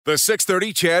The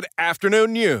 6:30 CHED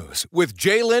Afternoon News with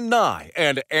Jaylen Nye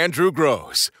and Andrew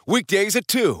Gross. Weekdays at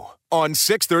 2 on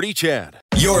 6:30 CHED.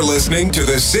 You're listening to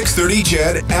the 6:30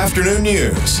 CHED Afternoon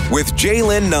News with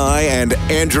Jaylen Nye and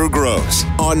Andrew Gross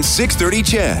on 6:30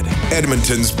 CHED,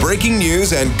 Edmonton's breaking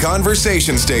news and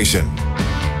conversation station.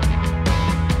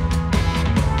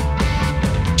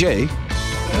 Jay,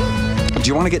 do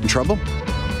you want to get in trouble?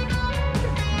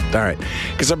 All right,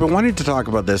 because I've been wanting to talk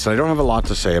about this. I don't have a lot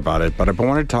to say about it, but I've been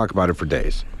wanting to talk about it for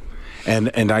days. And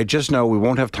I just know we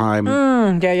won't have time.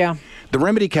 Yeah. The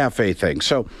Remedy Cafe thing.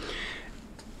 So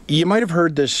you might have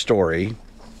heard this story.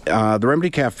 The Remedy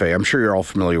Cafe, I'm sure you're all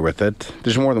familiar with it.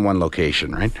 There's more than one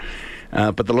location, right?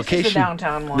 But the location, the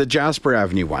downtown one, the Jasper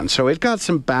Avenue one. So it got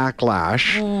some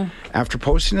backlash after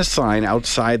posting a sign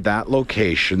outside that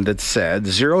location that said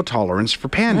zero tolerance for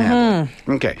panhandling.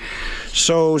 Okay,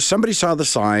 so somebody saw the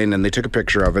sign and they took a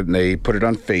picture of it and they put it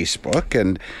on Facebook,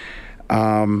 and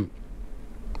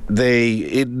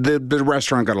the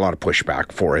restaurant got a lot of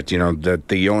pushback for it. You know, that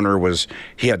the owner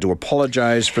he had to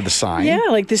apologize for the sign. Yeah,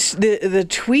 like this, the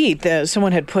tweet that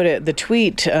someone had put it, the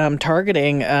tweet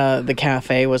targeting the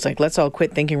cafe was like, let's all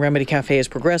quit thinking Remedy Cafe is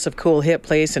progressive, cool, hip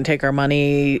place and take our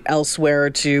money elsewhere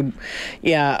to,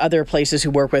 other places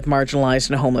who work with marginalized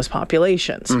and homeless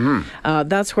populations.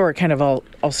 That's where it kind of all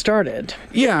started.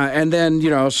 Yeah, and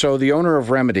then, so the owner of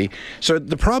Remedy, so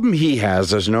the problem he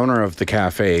has as an owner of the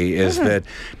cafe is that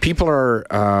people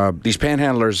are, these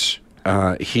panhandlers,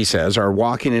 he says, are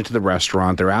walking into the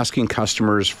restaurant. They're asking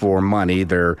customers for money.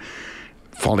 They're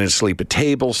falling asleep at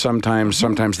tables sometimes.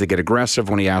 Sometimes they get aggressive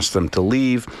when he asks them to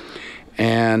leave.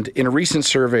 And in a recent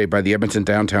survey by the Edmonton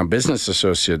Downtown Business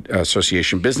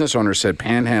Association, business owners said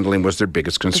panhandling was their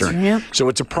biggest concern. Yeah. So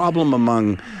it's a problem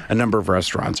among a number of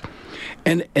restaurants.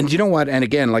 And you know what? And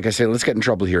again, like I say, let's get in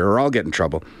trouble here, or I'll get in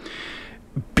trouble.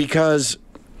 Because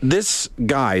this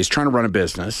guy is trying to run a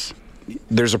business.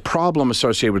 There's a problem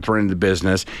associated with running the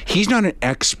business. He's not an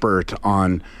expert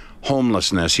on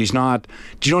homelessness. He's not,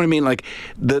 do you know what I mean? Like,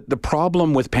 the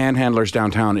problem with panhandlers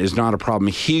downtown is not a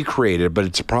problem he created, but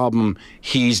it's a problem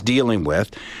he's dealing with.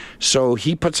 So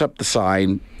he puts up the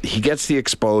sign, he gets the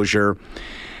exposure,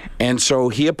 and so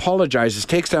he apologizes,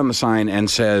 takes down the sign,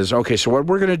 and says, okay, so what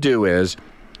we're going to do is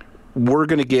we're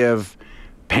going to give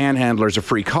panhandlers a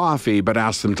free coffee, but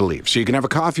ask them to leave. So you can have a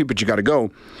coffee, but you got to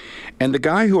go. And the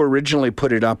guy who originally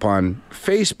put it up on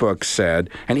Facebook said,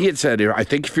 and he had said, I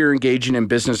think if you're engaging in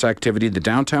business activity, the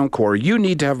downtown core, you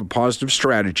need to have a positive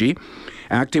strategy,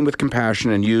 acting with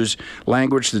compassion, and use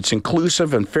language that's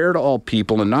inclusive and fair to all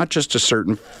people and not just a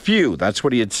certain few. That's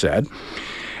what he had said.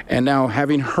 And now,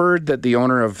 having heard that the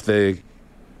owner of the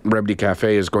Remedy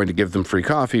Cafe is going to give them free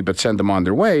coffee, but send them on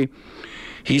their way,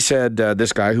 he said,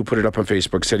 this guy who put it up on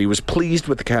Facebook said he was pleased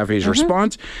with the cafe's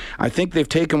response. I think they've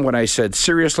taken what I said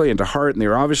seriously and to heart, and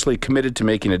they're obviously committed to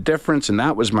making a difference, and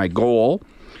that was my goal.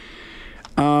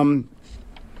 I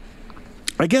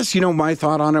guess, my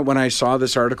thought on it when I saw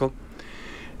this article,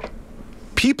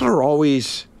 people are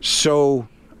always so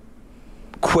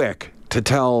quick to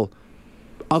tell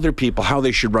other people how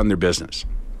they should run their business.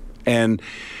 And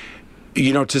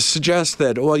to suggest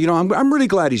that, I'm really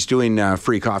glad he's doing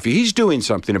free coffee. He's doing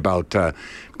something about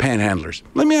panhandlers.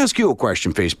 Let me ask you a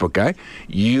question, Facebook guy.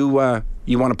 You want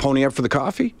to pony up for the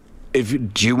coffee?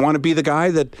 Do you want to be the guy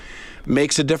that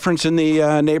makes a difference in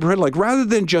the neighborhood? Like, rather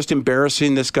than just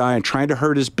embarrassing this guy and trying to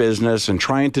hurt his business and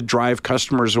trying to drive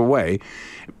customers away,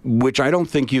 which I don't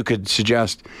think you could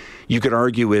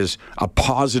argue is a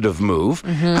positive move.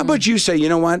 How about you say, you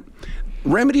know what?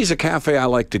 Remedy's a cafe I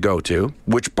like to go to,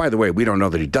 which, by the way, we don't know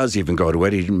that he does even go to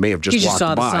it. He may have just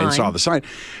walked by and saw the sign.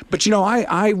 But,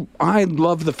 I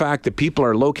love the fact that people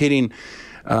are locating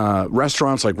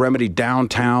restaurants like Remedy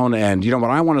downtown, and you know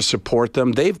what, I want to support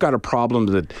them. They've got a problem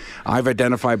that I've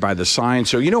identified by the sign.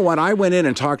 So you know what, I went in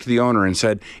and talked to the owner and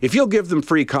said, if you'll give them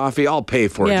free coffee, I'll pay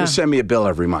for it. Just send me a bill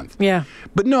every month. Yeah.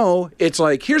 But no, it's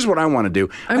like, here's what I want to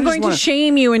do. I'm going to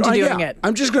shame you into doing it.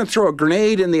 I'm just going to throw a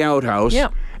grenade in the outhouse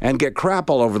and get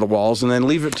crap all over the walls and then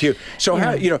leave it to you.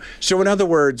 So, so in other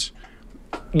words,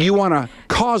 you want to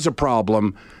cause a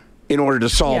problem in order to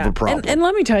solve a problem. And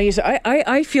let me tell you,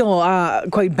 I feel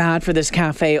quite bad for this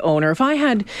cafe owner. If I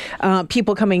had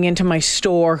people coming into my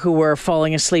store who were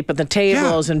falling asleep at the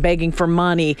tables and begging for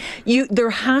money, there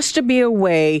has to be a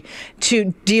way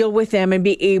to deal with them and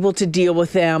be able to deal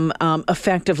with them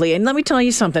effectively. And let me tell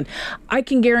you something. I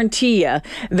can guarantee you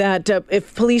that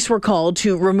if police were called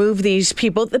to remove these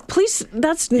people, the police,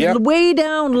 that's way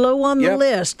down low on the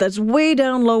list. That's way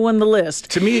down low on the list.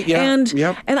 To me, And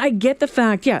I get the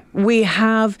fact, We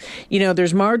have,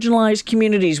 there's marginalized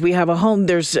communities. We have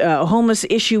there's a homeless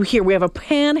issue here. We have a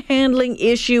panhandling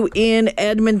issue in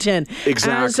Edmonton.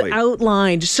 Exactly. As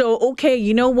outlined. So, okay,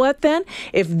 you know what then?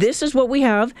 If this is what we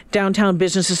have, Downtown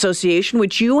Business Association,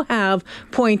 which you have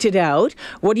pointed out,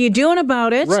 what are you doing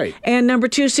about it? Right. And number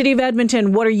two, City of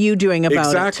Edmonton, what are you doing about it?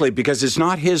 Exactly, because it's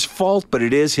not his fault, but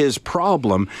it is his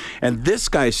problem. And this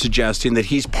guy's suggesting that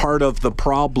he's part of the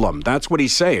problem. That's what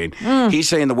he's saying. He's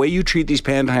saying the way you treat these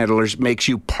panhandlers makes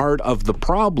you part of the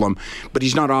problem, but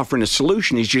he's not offering a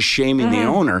solution. He's just shaming the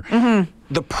owner.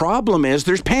 The problem is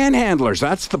there's panhandlers.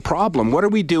 That's the problem. What are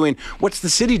we doing? What's the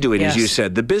city doing, as you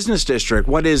said? The business district.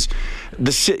 What is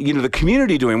the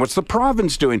community doing? What's the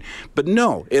province doing? But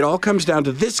no, it all comes down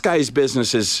to this guy's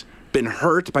business has been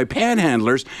hurt by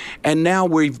panhandlers, and now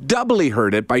we've doubly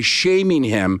hurt it by shaming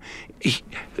him.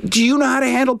 Do you know how to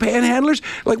handle panhandlers?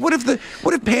 Like, what if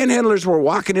panhandlers were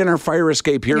walking in our fire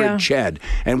escape here at Ched,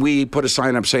 and we put a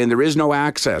sign up saying there is no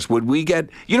access? Would we get,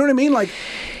 you know what I mean? Like,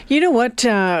 you know what?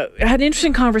 I had an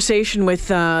interesting conversation with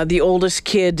the oldest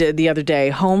kid the other day,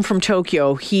 home from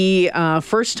Tokyo. He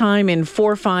first time in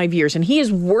 4 or 5 years, and he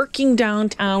is working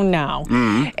downtown now,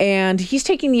 and he's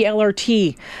taking the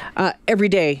LRT every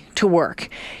day to work.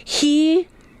 He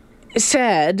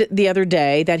said the other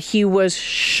day that he was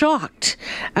shocked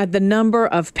at the number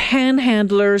of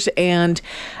panhandlers and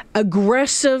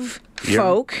aggressive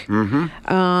folk,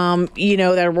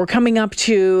 that were coming up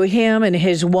to him and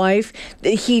his wife.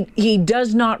 He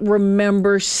does not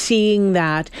remember seeing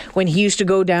that when he used to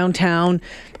go downtown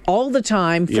all the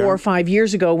time 4 or 5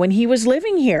 years ago when he was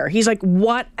living here. He's like,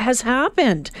 what has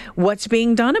happened? What's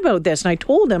being done about this? And I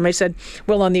told him, I said,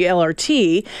 well, on the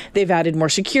LRT, they've added more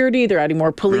security, they're adding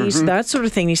more police, that sort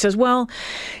of thing. He says, there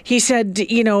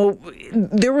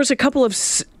was a couple of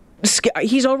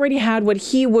he's already had what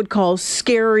he would call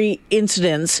scary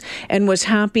incidents and was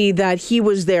happy that he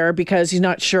was there because he's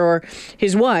not sure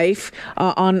his wife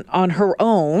on her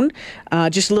own,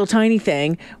 just a little tiny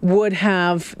thing, would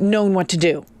have known what to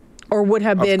do or would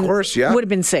have been would have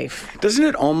been safe. Doesn't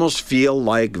it almost feel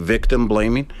like victim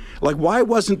blaming? Like, why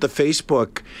wasn't the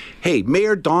Facebook, hey,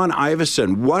 Mayor Don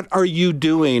Iveson, what are you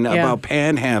doing about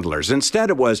panhandlers? Instead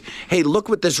it was, hey, look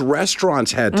what this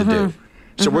restaurant's had to do.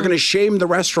 So we're going to shame the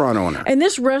restaurant owner. And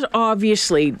this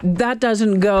obviously, that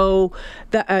doesn't go,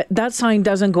 that sign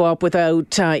doesn't go up without,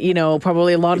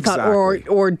 probably a lot of thought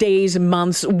or days,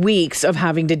 months, weeks of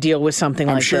having to deal with something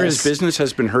like this. I'm sure his business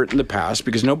has been hurt in the past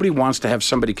because nobody wants to have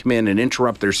somebody come in and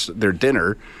interrupt their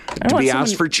dinner to be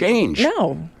asked for change.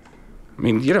 No. I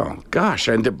mean, gosh,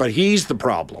 but he's the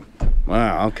problem.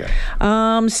 Wow, okay.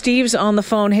 Steve's on the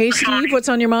phone. Hey, Steve, what's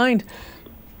on your mind?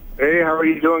 Hey, how are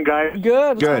you doing, guys? Good.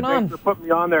 What's going on? Thanks for putting me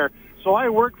on there. So I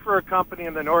work for a company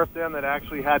in the North End that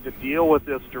actually had to deal with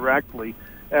this directly.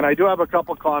 And I do have a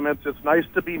couple comments. It's nice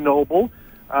to be noble,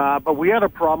 but we had a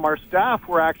problem. Our staff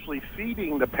were actually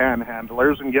feeding the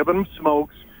panhandlers and giving them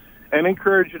smokes and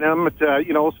encouraging them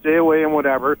to, stay away and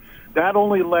whatever. That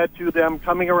only led to them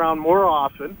coming around more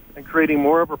often and creating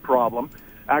more of a problem,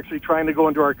 actually trying to go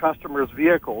into our customers'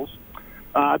 vehicles.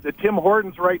 The Tim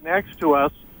Hortons right next to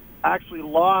us actually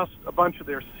lost a bunch of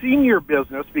their senior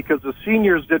business because the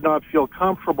seniors did not feel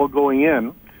comfortable going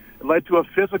in. It led to a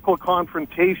physical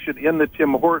confrontation in the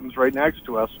Tim Hortons right next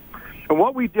to us. And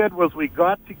what we did was we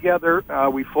got together,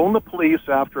 we phoned the police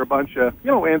after a bunch of,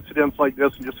 incidents like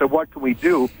this and just said, what can we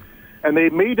do? And they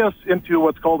made us into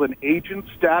what's called an agent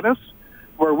status,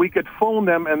 where we could phone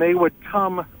them and they would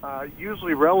come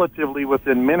usually relatively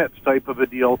within minutes type of a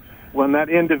deal when that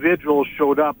individual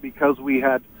showed up because we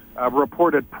had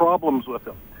reported problems with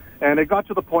him. And it got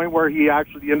to the point where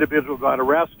the individual got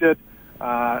arrested.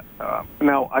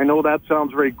 Now, I know that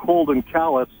sounds very cold and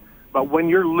callous, but when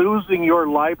you're losing your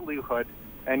livelihood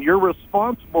and you're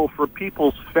responsible for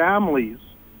people's families,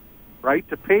 right,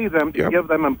 to pay them, to give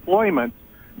them employment,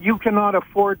 you cannot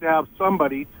afford to have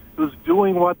somebody who's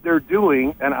doing what they're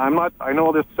doing. And I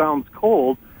know this sounds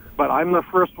cold, but I'm the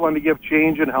first one to give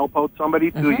change and help out somebody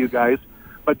to you guys.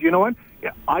 But you know what?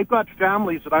 I've got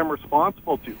families that I'm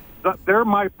responsible to. They're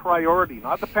my priority,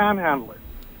 not the panhandlers.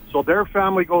 So their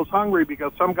family goes hungry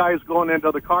because some guy's going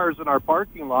into the cars in our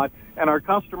parking lot and our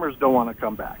customers don't want to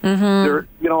come back. They're,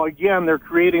 they're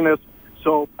creating this.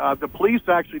 So the police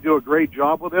actually do a great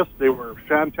job with this. They were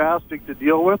fantastic to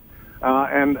deal with.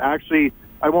 And actually,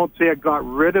 I won't say it got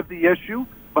rid of the issue,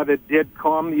 but it did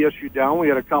calm the issue down. We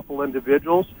had a couple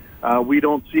individuals. We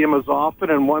don't see them as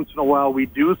often, and once in a while we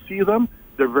do see them.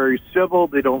 They're very civil.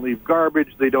 They don't leave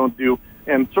garbage. They don't do,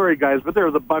 and sorry guys, but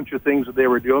there's a bunch of things that they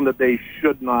were doing that they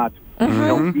should not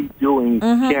be doing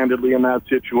candidly in that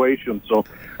situation. So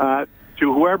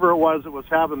to whoever it was that was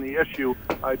having the issue,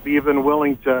 I'd be even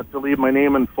willing to leave my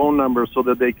name and phone number so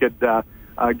that they could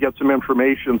get some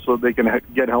information so they can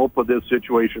get help with this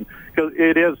situation. Because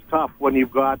it is tough when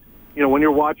you've got, when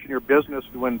you're watching your business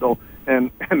dwindle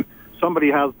and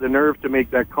somebody has the nerve to make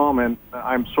that comment.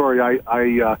 I'm sorry,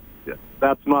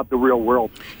 that's not the real world.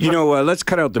 Let's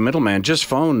cut out the middleman. Just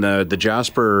phone the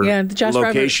Jasper,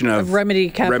 location of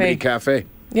Remedy Cafe. Remedy Cafe.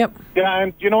 Yep. Yeah,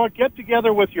 and you know what? Get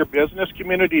together with your business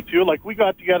community, too. Like, we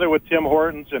got together with Tim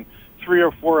Hortons and 3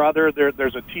 or 4 other.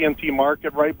 There's a TNT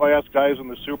Market right by us guys in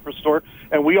the Superstore.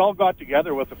 And we all got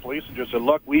together with the police and just said,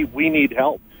 look, we need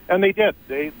help. And they did.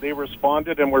 They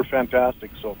responded and were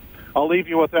fantastic. So I'll leave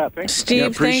you with that. Thanks.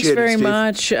 Steve, thanks very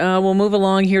much. We'll move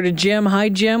along here to Jim. Hi,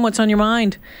 Jim. What's on your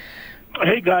mind?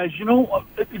 Hey, guys,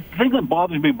 the thing that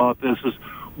bothers me about this is,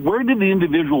 where did the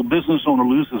individual business owner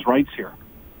lose his rights here?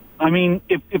 I mean,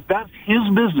 if that's his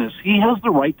business, he has the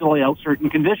right to lay out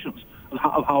certain conditions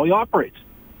of how he operates.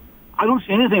 I don't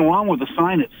see anything wrong with the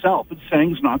sign itself. It's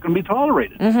saying it's not going to be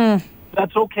tolerated. Mm-hmm.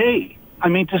 That's okay. I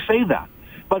mean, to say that.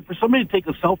 But for somebody to take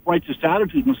a self-righteous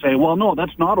attitude and say, well, no,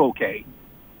 that's not okay,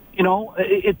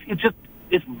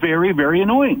 it's very, very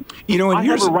annoying. I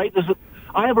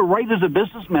have a right as a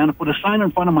businessman to put a sign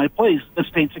in front of my place that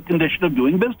states a condition of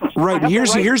doing business. Right.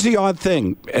 Here's the odd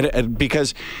thing,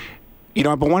 because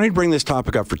I've been wanting to bring this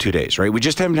topic up for 2 days, right? We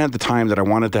just haven't had the time that I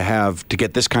wanted to have to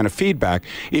get this kind of feedback.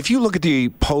 If you look at the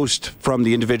post from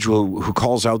the individual who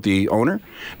calls out the owner,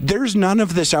 there's none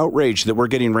of this outrage that we're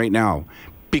getting right now,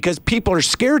 because people are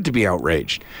scared to be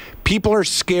outraged. People are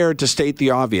scared to state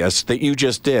the obvious that you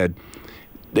just did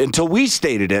until we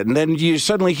stated it. And then you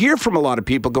suddenly hear from a lot of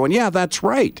people going, yeah, that's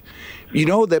right.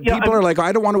 People are like,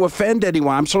 I don't want to offend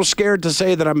anyone. I'm so scared to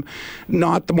say that I'm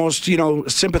not the most,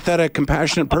 sympathetic,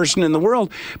 compassionate person in the world.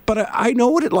 But I know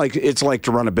what it's like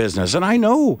to run a business. And I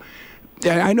know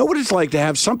what it's like to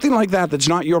have something like that that's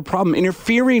not your problem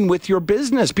interfering with your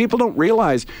business. People don't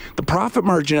realize the profit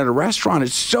margin at a restaurant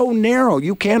is so narrow,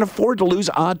 you can't afford to lose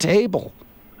a table.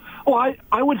 Well,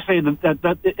 I would say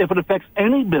that if it affects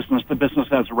any business, the business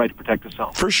has a right to protect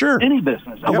itself. For sure. Any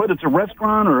business, whether it's a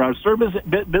restaurant or a service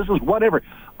business, whatever.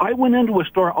 I went into a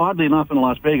store, oddly enough, in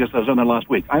Las Vegas. I was on there last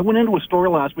week. I went into a store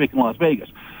last week in Las Vegas.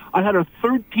 I had a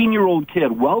 13-year-old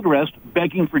kid, well-dressed,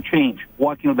 begging for change,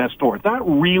 walking into that store. That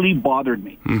really bothered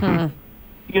me.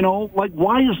 Mm-hmm.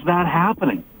 Why is that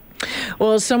happening?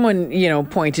 Well, someone,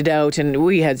 pointed out, and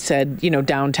we had said,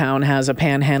 downtown has a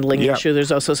panhandling issue.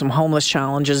 There's also some homeless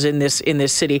challenges in this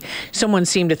city. Someone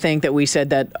seemed to think that we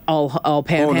said that all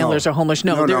panhandlers are homeless.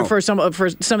 No. For some of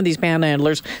these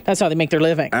panhandlers, that's how they make their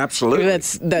living. Absolutely.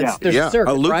 That's their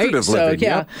circuit, a lucrative right?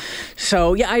 living.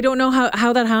 So I don't know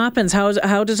how that happens. How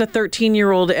does a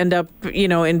 13-year-old end up,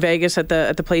 in Vegas at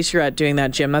the place you're at doing that,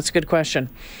 Jim? That's a good question.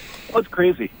 Well, it's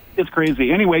crazy. It's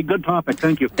crazy. Anyway, good topic.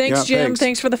 Thank you. Thanks, Jim.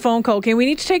 Thanks for the phone call. Okay, we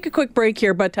need to take a quick break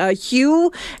here, but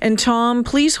Hugh and Tom,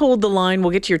 please hold the line.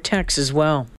 We'll get to your texts as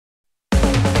well.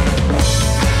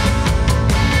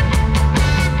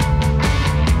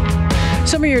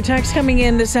 Some of your texts coming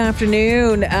in this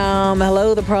afternoon.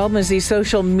 Hello, the problem is these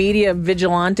social media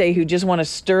vigilante who just want to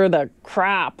stir the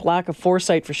crap. Lack of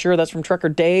foresight for sure. That's from Trucker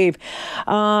Dave.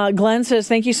 Glenn says,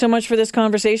 thank you so much for this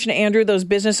conversation, Andrew. Those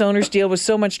business owners deal with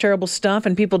so much terrible stuff,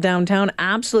 and people downtown,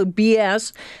 absolute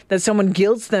BS that someone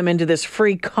guilts them into this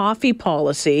free coffee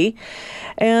policy.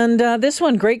 And this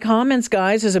one, great comments,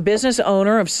 guys. As a business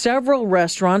owner of several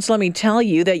restaurants, let me tell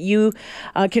you that you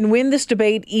can win this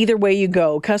debate either way you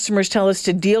go. Customers tell us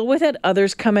to deal with it.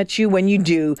 Others come at you when you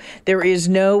do. There is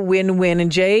no win-win.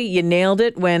 And Jay, you nailed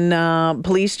it when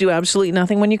police do absolutely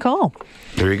nothing when you call.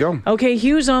 There you go. Okay,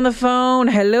 Hugh's on the phone.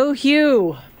 Hello,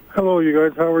 Hugh. Hello, you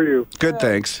guys. How are you? Good,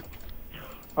 thanks.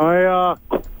 I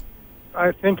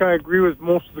think I agree with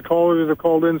most of the callers that have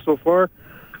called in so far.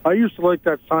 I used to like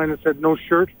that sign that said no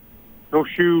shirt, no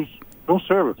shoes, no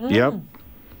service. Yep.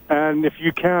 And if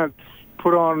you can't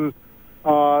put on...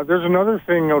 there's another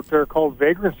thing out there called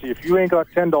vagrancy. If you ain't got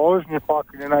 $10 in your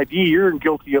pocket and ID, you're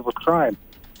guilty of a crime.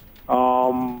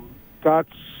 That's,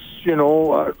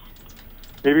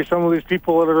 maybe some of these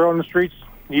people that are on the streets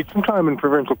need some time in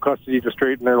provincial custody to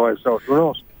straighten their lives out. Who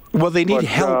knows? Well, they need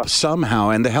help somehow,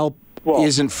 and the help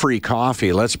isn't free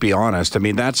coffee, let's be honest. I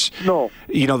mean, that's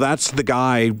the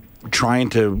guy trying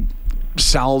to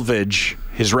salvage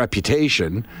his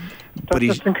reputation. That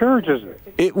just encourages it.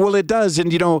 It does.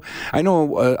 And, I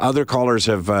know other callers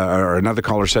have, or another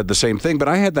caller said the same thing, but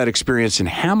I had that experience in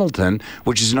Hamilton,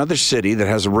 which is another city that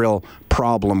has a real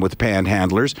problem with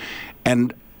panhandlers.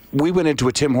 And we went into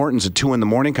a Tim Hortons at 2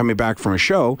 a.m. coming back from a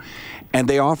show, and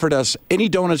they offered us any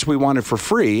donuts we wanted for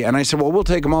free. And I said, well, we'll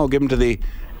take them all, give them to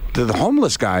the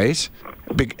homeless guys.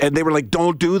 And they were like,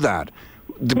 don't do that.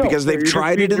 Because they've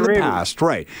tried it in the past.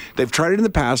 Right. They've tried it in the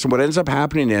past, and what ends up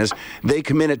happening is they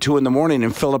come in at 2 a.m.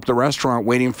 and fill up the restaurant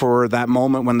waiting for that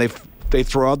moment when they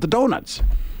throw out the donuts.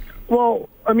 Well,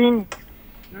 I mean,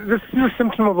 this is a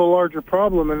symptom of a larger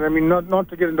problem, and I mean, not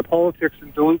to get into politics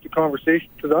and dilute the conversation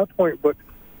to that point, but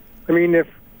I mean, if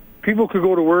people could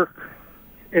go to work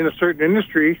in a certain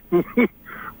industry,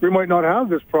 we might not have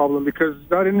this problem, because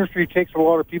that industry takes a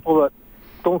lot of people that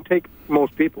don't take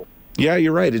most people. Yeah,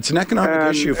 you're right. It's an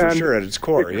economic issue for sure at its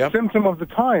core. It's a symptom of the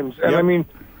times. And I mean,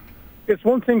 it's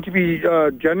one thing to be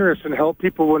generous and help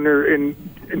people when they're in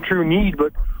true need,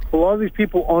 but a lot of these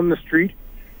people on the street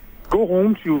go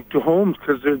home to homes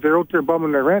because they're out there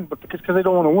bumming their rent, but because they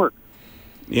don't want to work.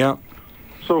 Yeah.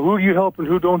 So who do you help and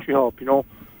who don't you help? You know,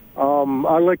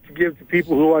 I like to give to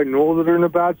people who I know that are in a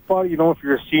bad spot. You know, if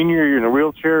you're a senior, you're in a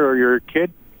wheelchair, or you're a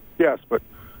kid, yes, but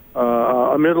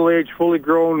a middle-aged, fully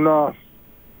grown,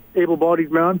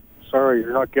 able-bodied man, sorry,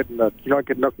 you're not getting that. You're not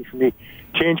getting nothing from me.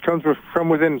 Change comes from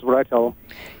within is what I tell them.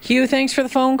 Hugh, thanks for the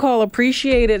phone call.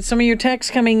 Appreciate it. Some of your texts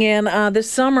coming in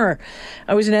this summer.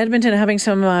 I was in Edmonton having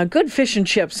some good fish and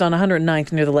chips on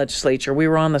 109th near the legislature. We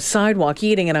were on the sidewalk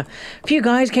eating, and a few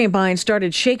guys came by and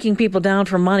started shaking people down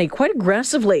for money quite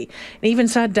aggressively, and even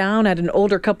sat down at an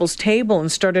older couple's table and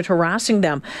started harassing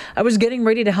them. I was getting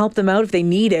ready to help them out if they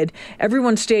needed.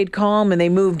 Everyone stayed calm and they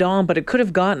moved on, but it could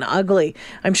have gotten ugly.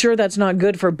 I'm sure that's not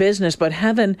good for business, but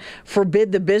heaven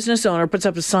forbid the business owner puts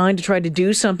up a sign to try to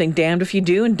do something. Damned if you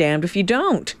do and damned if you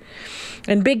don't.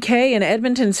 And Big K in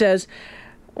Edmonton says,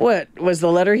 what, was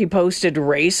the letter he posted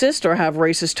racist or have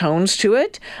racist tones to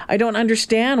it? I don't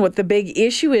understand what the big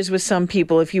issue is with some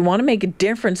people. If you want to make a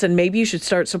difference, then maybe you should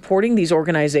start supporting these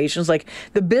organizations like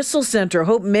the Bissell Center,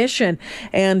 Hope Mission,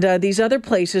 and these other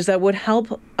places that would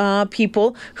help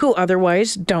people who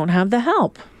otherwise don't have the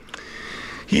help.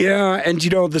 Yeah, and you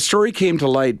know, the story came to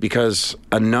light because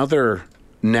another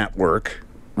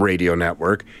radio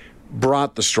network,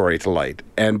 brought the story to light.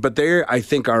 But they, I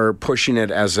think, are pushing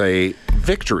it as a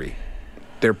victory.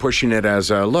 They're pushing it as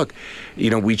a, look, you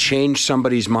know, we changed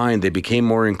somebody's mind. They became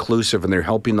more inclusive, and they're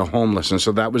helping the homeless. And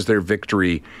so that was their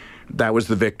victory. That was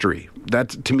the victory.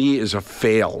 That, to me, is a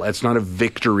fail. That's not a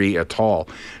victory at all.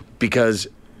 Because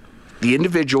the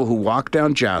individual who walked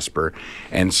down Jasper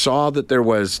and saw that there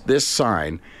was this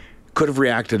sign could have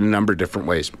reacted in a number of different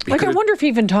ways. I wonder if he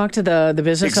even talked to the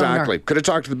business owner. Exactly. Could have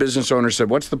talked to the business owner, said,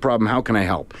 what's the problem? How can I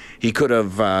help? He could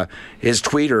have, his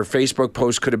tweet or Facebook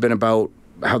post could have been about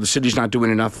how the city's not doing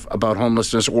enough about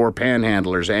homelessness or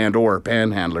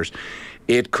panhandlers.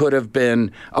 It could have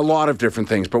been a lot of different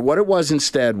things. But what it was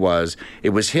instead was,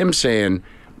 it was him saying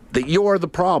that you're the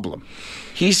problem.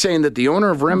 He's saying that the owner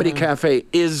of Remedy Cafe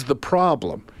is the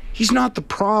problem. He's not the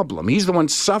problem. He's the one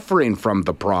suffering from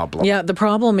the problem. Yeah, the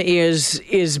problem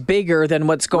is bigger than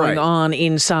what's going on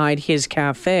inside his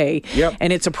cafe. Yep.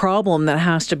 And it's a problem that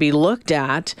has to be looked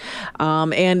at.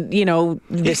 And, you know,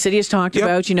 the city has talked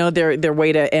about, you know, their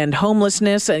way to end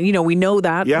homelessness. And, you know, we know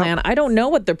that plan. I don't know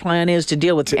what their plan is to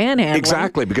deal with panhandling.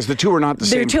 Exactly, because the two are not the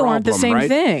same problem, aren't the same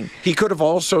thing. He could have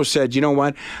also said, you know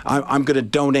what, I'm going to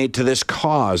donate to this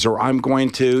cause, or I'm going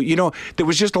to, you know, there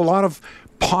was just a lot of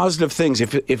positive things.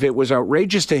 If it was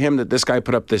outrageous to him that this guy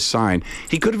put up this sign,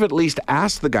 he could have at least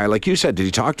asked the guy, like you said, did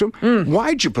he talk to him?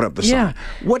 Why'd you put up the sign?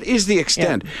 What is the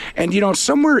extent? And, you know,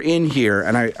 somewhere in here,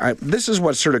 and I this is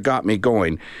what sort of got me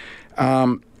going,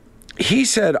 he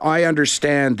said, I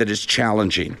understand that it's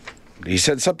challenging. He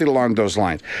said something along those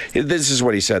lines. This is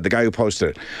what he said, the guy who posted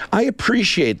it. I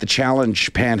appreciate the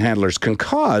challenge panhandlers can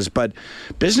cause, but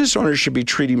business owners should be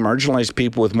treating marginalized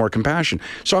people with more compassion.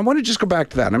 So I want to just go back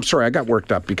to that. And I'm sorry, I got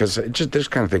worked up because this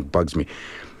kind of thing bugs me.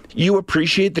 You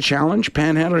appreciate the challenge,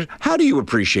 panhandlers? How do you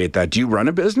appreciate that? Do you run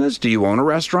a business? Do you own a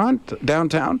restaurant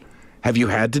downtown? Have you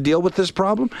had to deal with this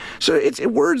problem? So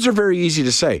words are very easy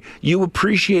to say. You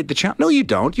appreciate the challenge. No, you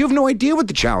don't. You have no idea what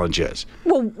the challenge is.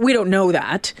 Well, we don't know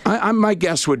that. My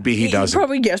guess would be he doesn't.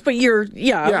 Probably yes, but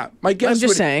yeah. My guess. I'm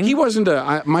just saying he wasn't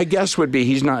my guess would be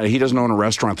he's not. He doesn't own a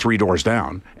restaurant 3 doors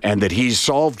down, and that he's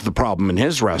solved the problem in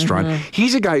his restaurant.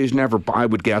 He's a guy who's never, I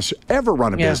would guess, ever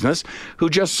run a business. Who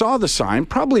just saw the sign,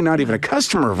 probably not even a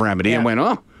customer of Remedy, and went,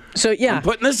 oh. So I'm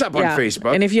putting this up on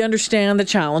Facebook. And if you understand the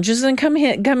challenges, then come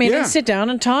in and sit down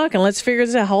and talk, and let's figure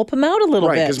this out, help him out a little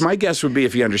bit. Right, because my guess would be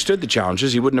if he understood the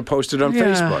challenges, he wouldn't have posted on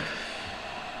Facebook.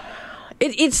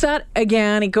 It's that,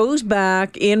 again, it goes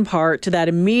back in part to that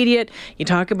immediate, you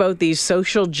talk about these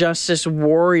social justice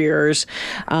warriors,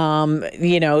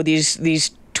 you know,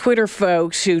 these Twitter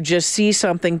folks who just see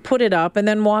something, put it up, and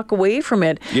then walk away from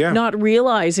it, Yeah. not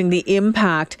realizing the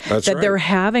impact That's that right. they're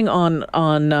having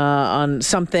on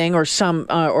something or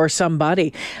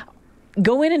somebody.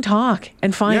 Go in and talk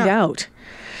and find Yeah. out.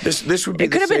 This would be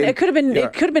It could have been. It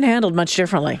could have been handled much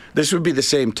differently. This would be the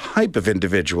same type of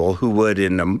individual who would,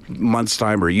 in a month's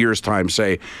time or a year's time,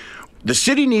 say, the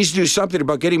city needs to do something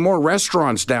about getting more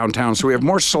restaurants downtown so we have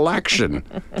more selection.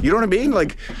 You know what I mean?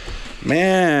 Like,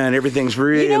 man, everything's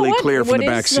really clear from the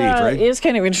back seat, right? It is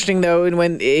kind of interesting, though,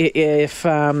 if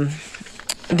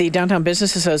the Downtown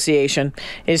Business Association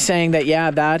is saying that,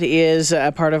 that is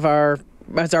a part of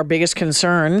that's our biggest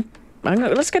concern.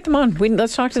 Let's get them on.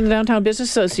 Let's talk to the Downtown Business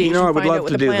Association. I would find out love what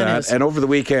to the do plan that. is. And over the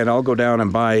weekend, I'll go down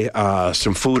and buy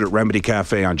some food at Remedy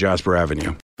Cafe on Jasper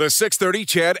Avenue. The 6:30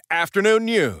 CHED Afternoon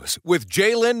News with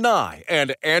Jaylen Nye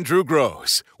and Andrew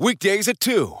Gross. Weekdays at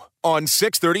 2 on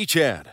 6:30 CHED.